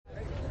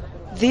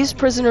These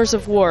prisoners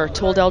of war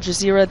told Al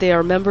Jazeera they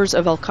are members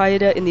of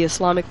al-Qaeda in the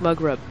Islamic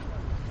Maghreb.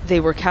 They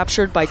were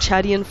captured by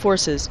Chadian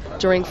forces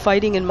during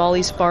fighting in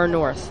Mali's far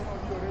north.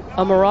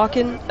 A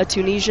Moroccan, a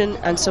Tunisian,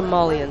 and some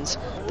Malians.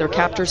 Their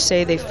captors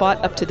say they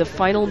fought up to the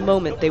final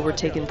moment they were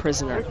taken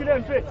prisoner.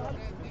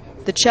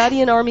 The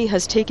Chadian army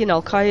has taken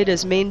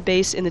al-Qaeda's main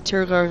base in the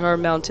Tirgharghar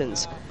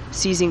Mountains,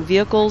 seizing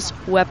vehicles,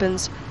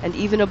 weapons, and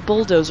even a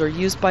bulldozer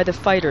used by the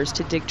fighters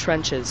to dig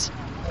trenches.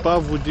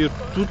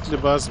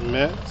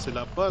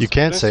 You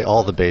can't say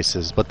all the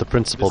bases, but the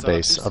principal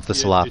base of the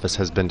Salafists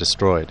has been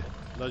destroyed.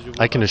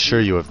 I can assure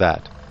you of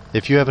that.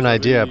 If you have an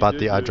idea about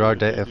the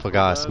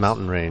Tirgharghar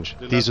mountain range,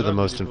 these are the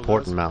most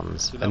important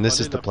mountains, and this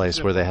is the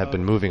place where they have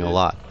been moving a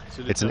lot.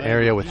 It's an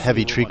area with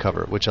heavy tree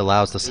cover, which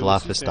allows the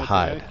Salafists to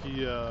hide.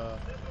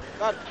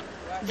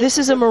 This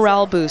is a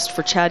morale boost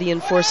for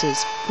Chadian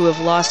forces, who have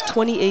lost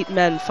 28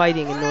 men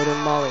fighting in northern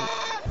Mali.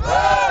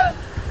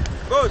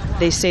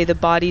 They say the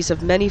bodies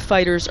of many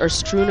fighters are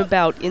strewn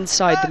about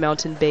inside the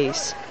mountain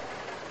base.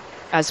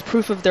 As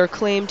proof of their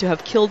claim to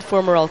have killed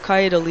former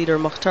al-Qaeda leader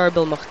Mokhtar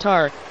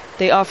Belmokhtar,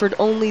 they offered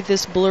only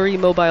this blurry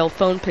mobile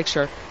phone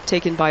picture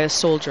taken by a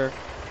soldier.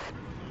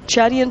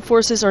 Chadian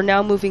forces are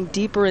now moving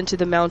deeper into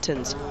the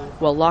mountains,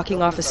 while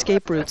locking off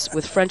escape routes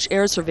with French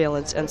air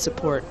surveillance and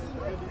support.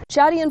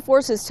 Chadian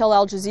forces tell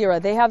Al Jazeera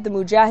they have the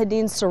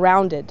Mujahideen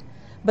surrounded,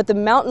 but the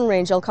mountain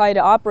range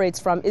al-Qaeda operates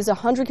from is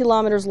 100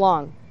 kilometers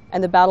long,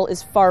 and the battle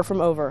is far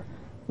from over.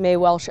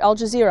 Welsh, Al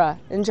Jazeera,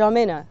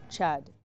 Ndjamena, Chad.